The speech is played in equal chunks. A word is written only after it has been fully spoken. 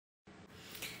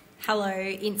Hello,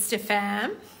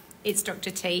 InstaFam. It's Dr.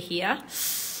 T here,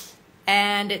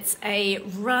 and it's a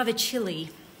rather chilly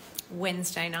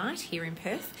Wednesday night here in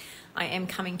Perth. I am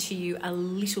coming to you a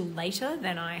little later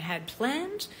than I had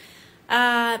planned,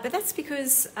 but that's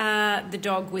because the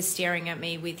dog was staring at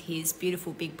me with his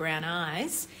beautiful big brown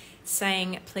eyes,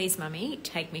 saying, "Please, Mummy,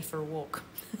 take me for a walk."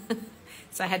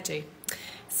 So I had to.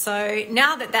 So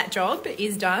now that job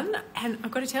is done, and I've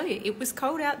got to tell you, it was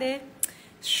cold out there.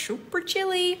 Super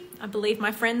chilly. I believe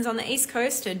my friends on the East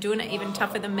Coast are doing it even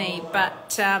tougher than me.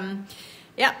 But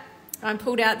yeah, I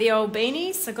pulled out the old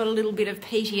beanies. I got a little bit of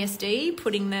PTSD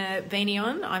putting the beanie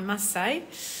on, I must say.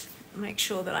 Make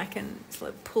sure that I can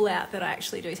sort of pull out that I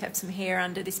actually do have some hair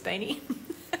under this beanie.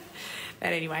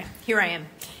 But anyway, here I am.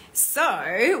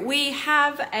 So we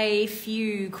have a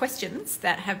few questions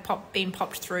that have been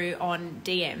popped through on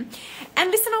DM. And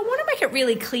listen, I want to make it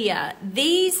really clear,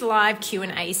 these live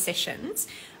Q&A sessions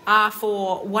are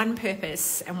for one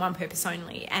purpose and one purpose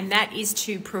only, and that is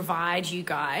to provide you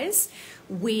guys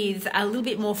with a little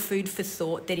bit more food for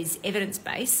thought that is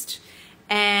evidence-based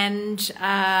and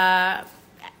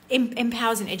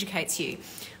empowers and educates you.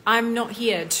 I'm not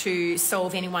here to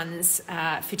solve anyone's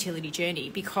fertility journey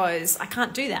because I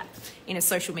can't do that in a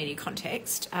social media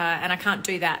context, and I can't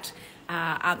do that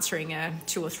answering a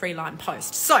 2 or 3 line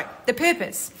post. So the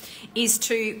purpose is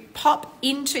to pop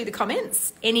into the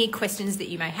comments any questions that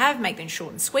you may have, make them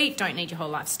short and sweet, don't need your whole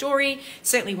life story,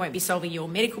 certainly won't be solving your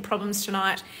medical problems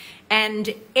tonight.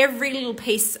 And every little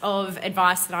piece of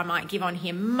advice that I might give on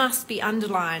here must be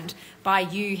underlined by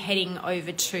you heading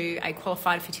over to a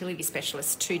qualified fertility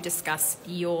specialist to discuss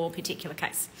your particular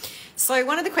case. So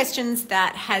one of the questions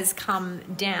that has come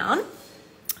down,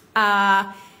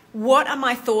 what are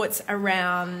my thoughts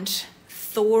around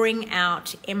thawing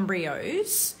out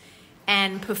embryos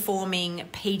and performing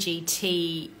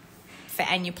PGT for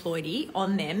aneuploidy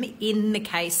on them in the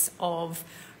case of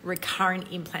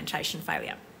recurrent implantation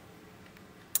failure?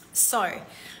 So,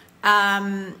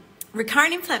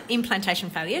 recurrent implantation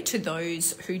failure, to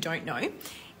those who don't know,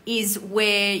 is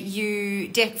where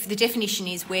the definition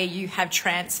is where you have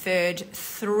transferred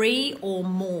 3 or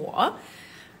more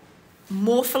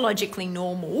morphologically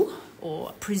normal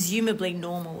or presumably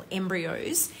normal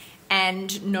embryos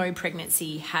and no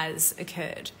pregnancy has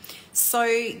occurred. So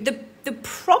the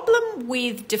problem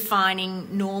with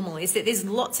defining normal is that there's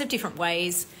lots of different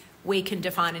ways we can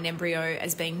define an embryo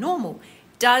as being normal.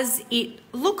 Does it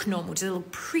look normal? Does it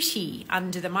look pretty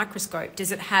under the microscope?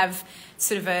 Does it have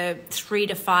sort of a 3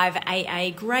 to 5 AA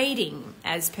grading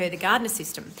as per the Gardner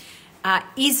system?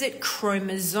 Is it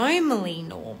chromosomally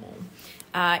normal?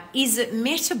 Is it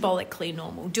metabolically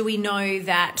normal? Do we know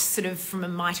that sort of from a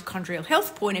mitochondrial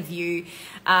health point of view,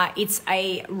 it's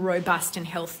a robust and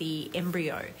healthy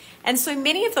embryo? And so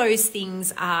many of those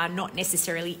things are not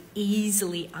necessarily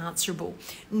easily answerable,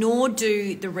 nor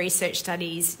do the research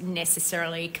studies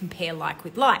necessarily compare like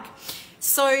with like.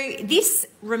 So this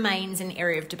remains an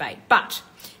area of debate, but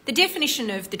the definition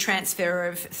of the transfer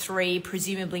of 3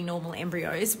 presumably normal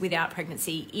embryos without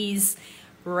pregnancy is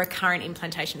recurrent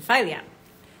implantation failure.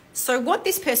 So what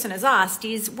this person has asked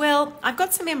is, well, I've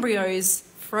got some embryos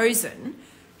frozen.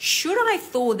 Should I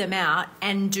thaw them out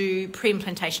and do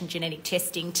pre-implantation genetic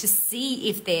testing to see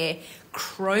if they're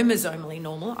chromosomally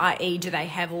normal, i.e. do they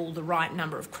have all the right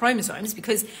number of chromosomes?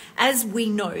 Because as we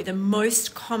know, the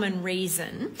most common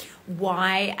reason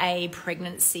why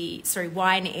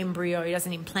why an embryo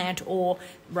doesn't implant or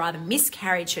rather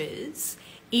miscarriages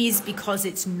is because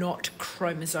it's not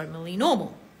chromosomally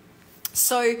normal.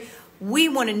 So we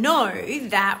want to know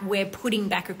that we're putting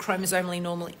back a chromosomally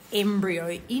normal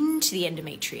embryo into the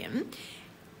endometrium.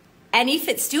 And if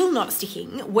it's still not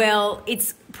sticking, well,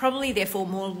 it's probably therefore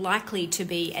more likely to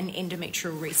be an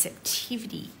endometrial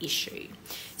receptivity issue.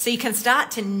 So you can start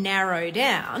to narrow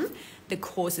down the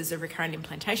causes of recurrent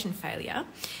implantation failure.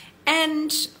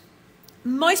 And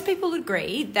most people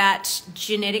agree that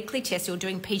genetically testing or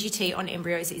doing PGT on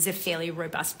embryos is a fairly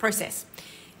robust process.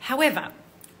 However,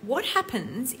 what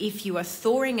happens if you are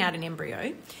thawing out an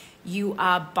embryo, you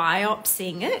are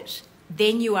biopsying it,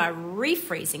 then you are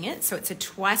refreezing it, so it's a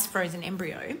twice frozen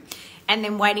embryo, and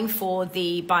then waiting for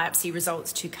the biopsy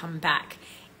results to come back?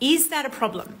 Is that a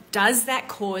problem? Does that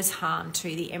cause harm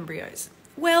to the embryos?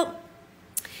 Well,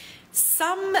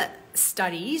 some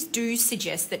studies do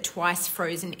suggest that twice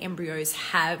frozen embryos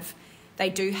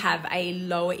do have a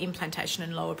lower implantation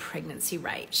and lower pregnancy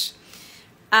rate.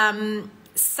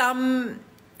 Some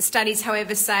studies,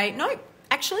 however, say, no,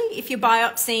 actually, if you're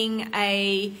biopsying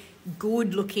a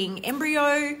good-looking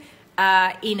embryo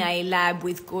in a lab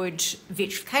with good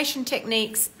vitrification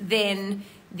techniques, then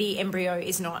the embryo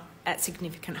is not at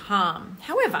significant harm.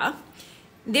 However,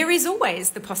 there is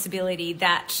always the possibility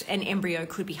that an embryo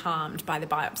could be harmed by the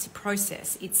biopsy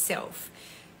process itself.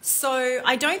 So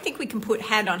I don't think we can put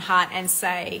hand on heart and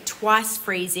say twice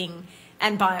freezing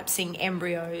and biopsying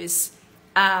embryos,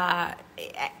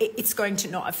 it's going to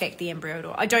not affect the embryo at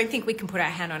all. I don't think we can put our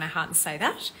hand on our heart and say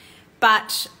that,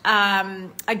 but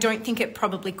I don't think it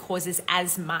probably causes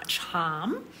as much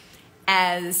harm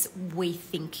as we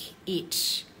think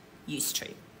it used to.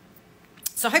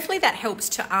 So hopefully that helps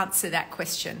to answer that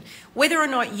question. Whether or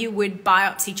not you would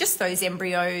biopsy just those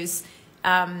embryos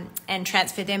and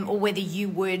transfer them, or whether you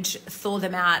would thaw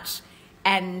them out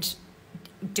and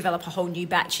develop a whole new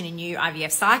batch in a new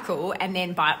IVF cycle and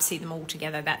then biopsy them all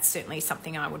together, that's certainly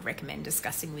something I would recommend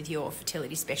discussing with your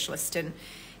fertility specialist, and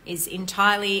is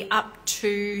entirely up to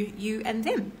you and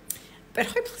them. But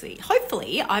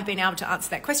hopefully I've been able to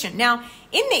answer that question. Now,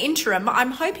 in the interim,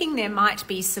 I'm hoping there might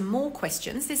be some more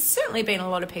questions. There's certainly been a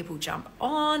lot of people jump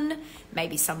on.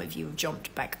 Maybe some of you have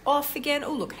jumped back off again.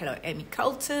 Oh, look, hello, Amy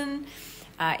Colton,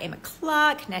 Emma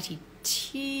Clark, Natty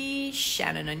T,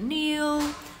 Shannon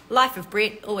O'Neill, Life of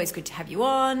Brit, always good to have you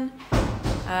on.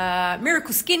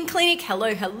 Miracle Skin Clinic,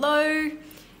 hello.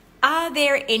 Are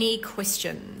there any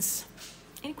questions?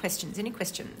 Any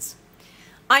questions?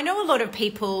 I know a lot of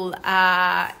people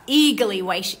are eagerly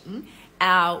waiting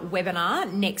our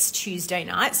webinar next Tuesday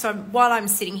night. So while I'm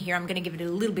sitting here, I'm going to give it a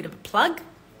little bit of a plug.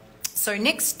 So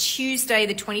next Tuesday,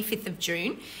 the 25th of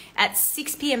June at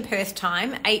 6 p.m. Perth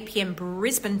time, 8 p.m.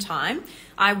 Brisbane time,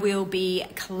 I will be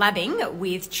collabing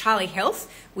with Charlie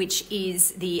Health, which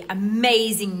is the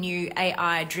amazing new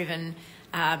AI-driven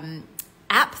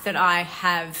app that I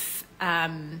have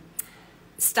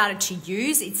started to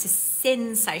use. It's a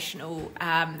sensational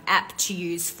app to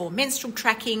use for menstrual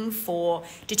tracking, for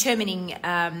determining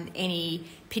any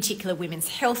particular women's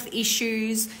health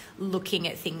issues, looking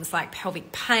at things like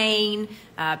pelvic pain,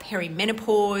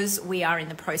 perimenopause. We are in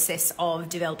the process of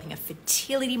developing a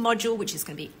fertility module, which is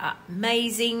going to be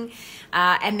amazing.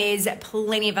 And there's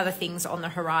plenty of other things on the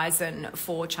horizon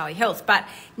for Charlie Health. But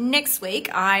next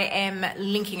week, I am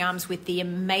linking arms with the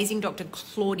amazing Dr.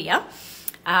 Claudia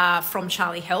from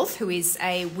Charlie Health, who is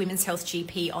a women's health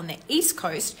GP on the East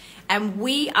Coast, and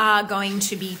we are going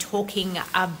to be talking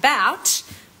about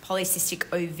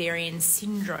polycystic ovarian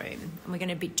syndrome, and we're going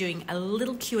to be doing a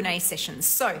little Q&A session.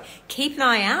 So keep an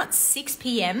eye out, 6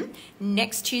 p.m.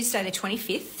 next Tuesday the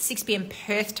 25th, 6 p.m.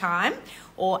 Perth time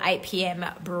or 8 p.m.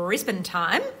 Brisbane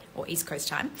time or East Coast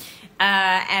time,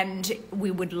 and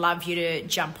we would love you to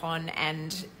jump on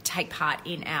and take part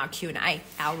in our Q&A,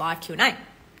 our live Q&A.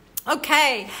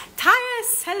 Okay,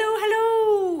 Tyus,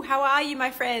 hello. How are you,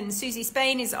 my friend? Susie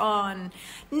Spain is on.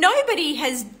 Nobody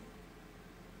has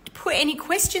put any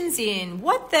questions in.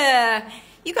 What the?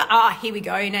 You got, here we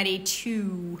go, Natty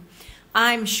 2.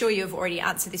 I'm sure you've already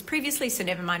answered this previously, so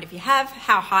never mind if you have.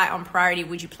 How high on priority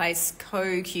would you place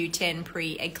COQ10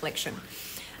 pre-egg collection?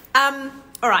 All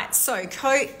right, so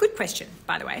good question,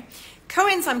 by the way.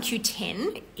 Coenzyme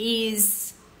Q10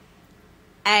 is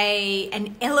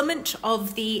an element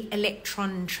of the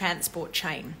electron transport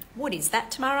chain. What is that,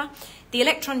 Tamara? The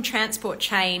electron transport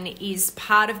chain is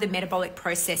part of the metabolic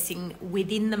processing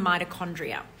within the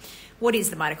mitochondria. What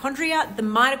is the mitochondria? The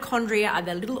mitochondria are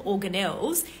the little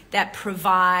organelles that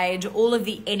provide all of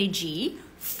the energy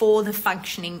for the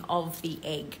functioning of the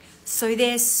egg. So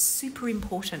they're super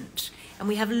important, and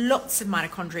we have lots of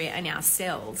mitochondria in our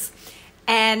cells.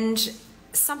 And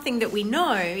something that we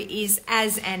know is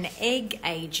as an egg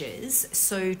ages,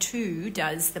 so too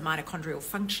does the mitochondrial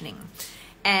functioning.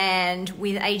 And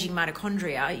with aging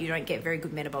mitochondria, you don't get very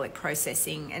good metabolic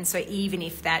processing. And so even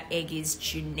if that egg is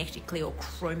genetically or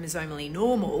chromosomally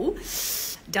normal,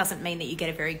 doesn't mean that you get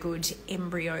a very good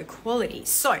embryo quality.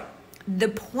 So the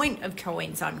point of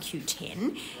coenzyme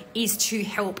Q10 is to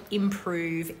help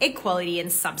improve egg quality and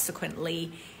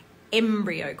subsequently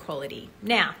embryo quality.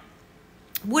 Now,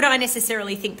 would I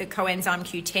necessarily think that coenzyme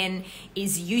Q10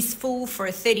 is useful for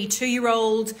a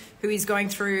 32-year-old who is going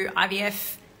through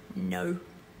IVF? No,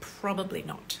 probably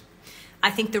not.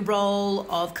 I think the role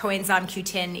of coenzyme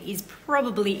Q10 is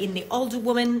probably in the older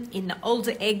woman, in the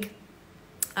older egg.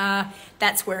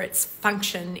 That's where its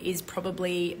function is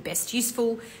probably best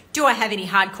useful. Do I have any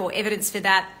hardcore evidence for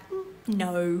that?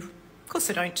 No, of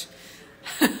course I don't.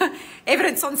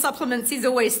 Evidence on supplements is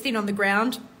always thin on the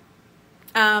ground.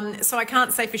 So I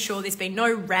can't say for sure. There's been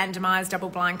no randomized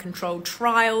double-blind controlled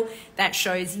trial that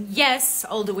shows, yes,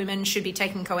 older women should be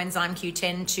taking coenzyme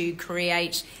Q10 to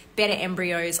create better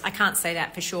embryos. I can't say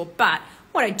that for sure. But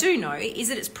what I do know is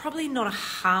that it's probably not a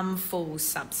harmful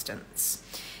substance.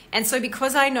 And so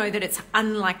because I know that it's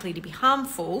unlikely to be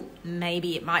harmful,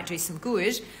 maybe it might do some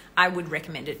good, I would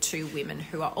recommend it to women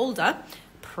who are older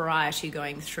prior to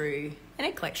going through an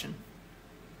egg collection.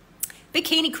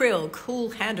 Bikini krill,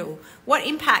 cool handle. What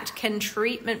impact can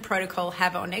treatment protocol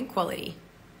have on egg quality?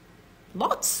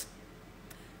 Lots.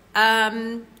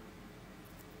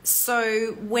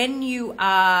 So when you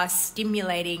are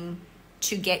stimulating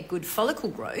to get good follicle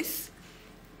growth,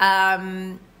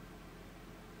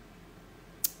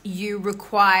 you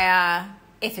require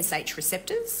FSH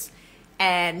receptors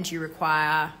and you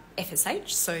require FSH.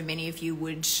 So many of you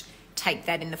would take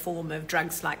that in the form of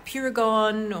drugs like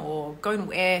Puragon or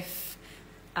Gonal F.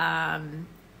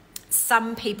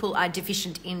 Some people are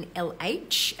deficient in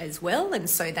LH as well, and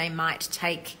so they might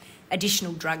take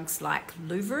additional drugs like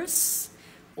Luvaris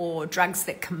or drugs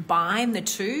that combine the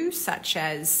two, such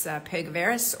as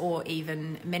Pergoveris or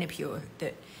even Menopur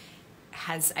that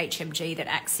has HMG that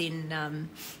acts in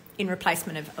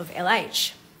replacement of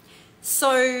LH.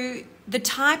 So the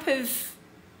type of,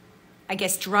 I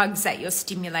guess, drugs that you're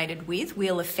stimulated with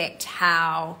will affect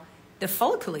how the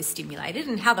follicle is stimulated,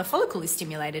 and how the follicle is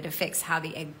stimulated affects how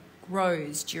the egg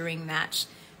grows during that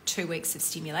 2 weeks of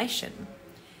stimulation.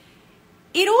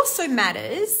 It also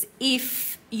matters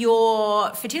if your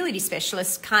fertility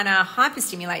specialist kind of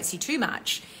hyperstimulates you too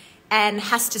much and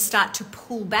has to start to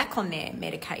pull back on their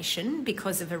medication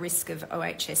because of a risk of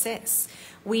OHSS.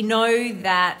 We know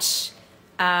that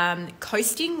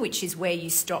coasting, which is where you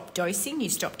stop dosing, you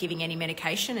stop giving any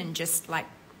medication and just like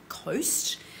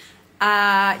coast,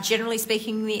 generally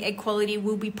speaking, the egg quality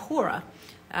will be poorer.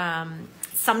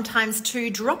 Sometimes too,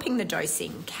 dropping the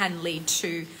dosing can lead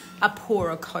to a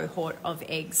poorer cohort of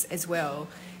eggs as well.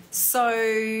 So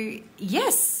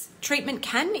yes, treatment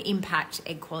can impact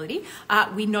egg quality.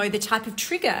 We know the type of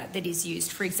trigger that is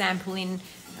used. For example, in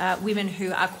women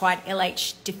who are quite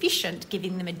LH deficient,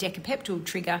 giving them a decapeptyl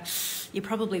trigger, you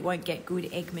probably won't get good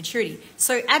egg maturity.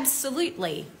 So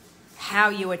absolutely, how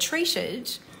you are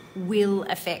treated will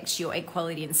affect your egg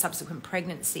quality in subsequent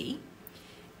pregnancy.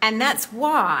 And that's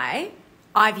why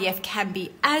IVF can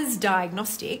be as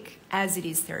diagnostic as it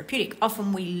is therapeutic.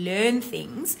 Often we learn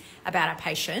things about our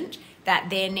patient that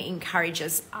then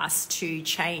encourages us to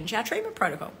change our treatment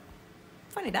protocol.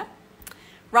 Funny that.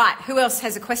 Right, who else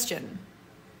has a question?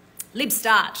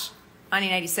 Libstart,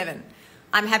 1987.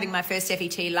 I'm having my first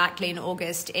FET likely in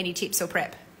August. Any tips or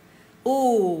prep?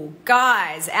 Oh,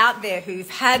 guys out there who've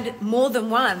had more than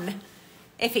one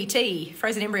FET,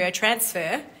 frozen embryo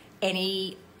transfer,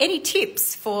 any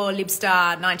tips for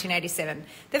Libstar 1987?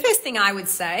 The first thing I would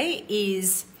say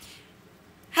is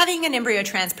having an embryo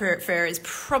transfer is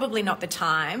probably not the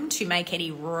time to make any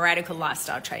radical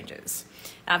lifestyle changes.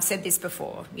 I've said this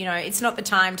before, it's not the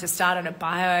time to start on a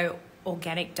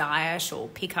bio-organic diet or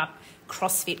pick up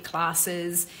CrossFit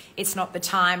classes. It's not the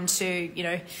time to,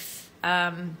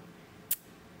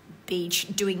 be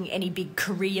doing any big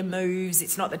career moves.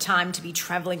 It's not the time to be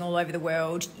traveling all over the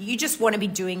world. You just want to be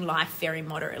doing life very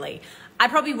moderately. I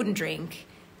probably wouldn't drink,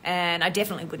 and I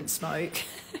definitely wouldn't smoke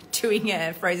doing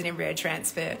a frozen embryo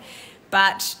transfer.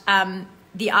 But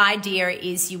the idea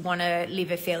is you want to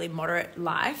live a fairly moderate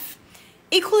life.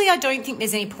 Equally, I don't think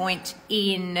there's any point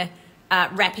in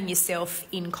wrapping yourself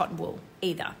in cotton wool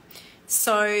either.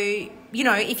 So,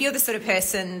 if you're the sort of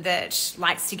person that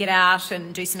likes to get out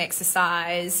and do some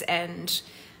exercise and,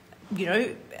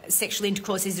 sexual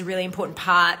intercourse is a really important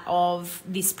part of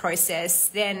this process,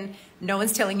 then no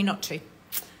one's telling you not to.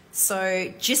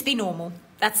 So just be normal.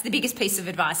 That's the biggest piece of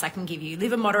advice I can give you.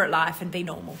 Live a moderate life and be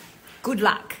normal. Good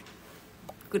luck.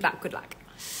 Good luck, good luck.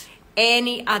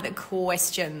 Any other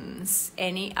questions?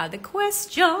 Any other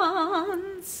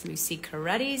questions? Lucy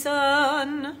Karate's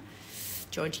on.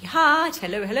 Georgie Hart,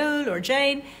 hello, Laura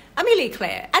Jane. Amelia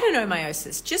Claire,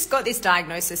 adenomyosis. Just got this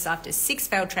diagnosis after 6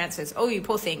 failed transfers. Oh, you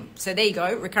poor thing. So there you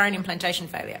go, recurrent implantation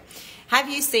failure. Have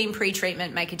you seen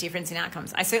pre-treatment make a difference in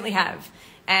outcomes? I certainly have.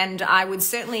 And I would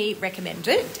certainly recommend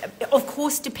it. Of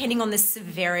course, depending on the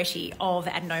severity of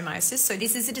adenomyosis. So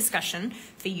this is a discussion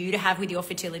for you to have with your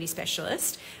fertility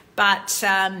specialist. But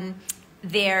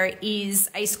there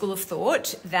is a school of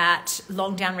thought that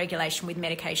long down regulation with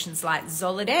medications like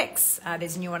Zoladex,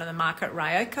 there's a new one on the market,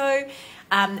 Ryoko,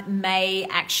 may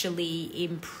actually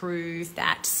improve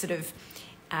that sort of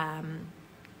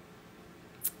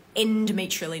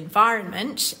endometrial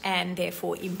environment and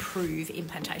therefore improve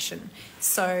implantation.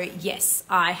 So yes,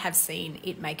 I have seen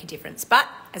it make a difference. But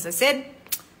as I said,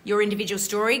 your individual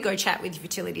story, go chat with your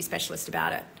fertility specialist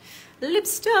about it.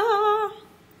 Libstar.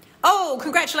 Oh,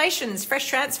 congratulations, fresh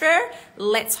transfer.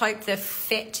 Let's hope the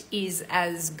FET is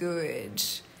as good.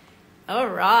 All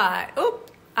right. Oh,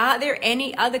 Are there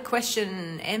any other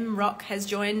question? M. Rock has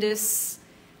joined us.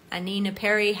 Anina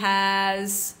Perry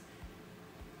has.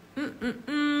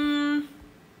 Don't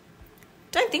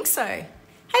think so.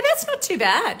 Hey, that's not too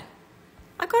bad.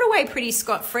 I got away pretty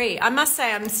scot-free. I must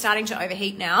say I'm starting to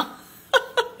overheat now.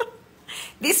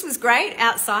 This was great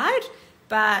outside,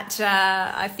 but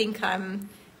I think I'm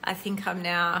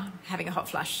now having a hot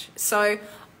flush. So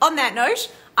on that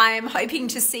note, I am hoping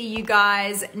to see you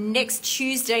guys next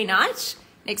Tuesday night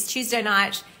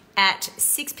at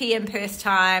 6 p.m. Perth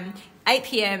time, 8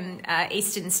 p.m.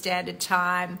 Eastern Standard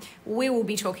Time. We will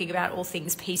be talking about all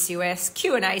things PCOS,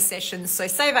 Q&A sessions, so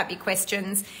save up your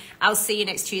questions. I'll see you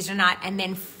next Tuesday night, and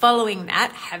then following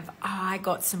that, I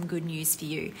got some good news for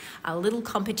you. A little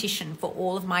competition for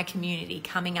all of my community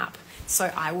coming up,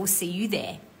 so I will see you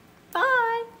there.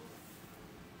 Bye.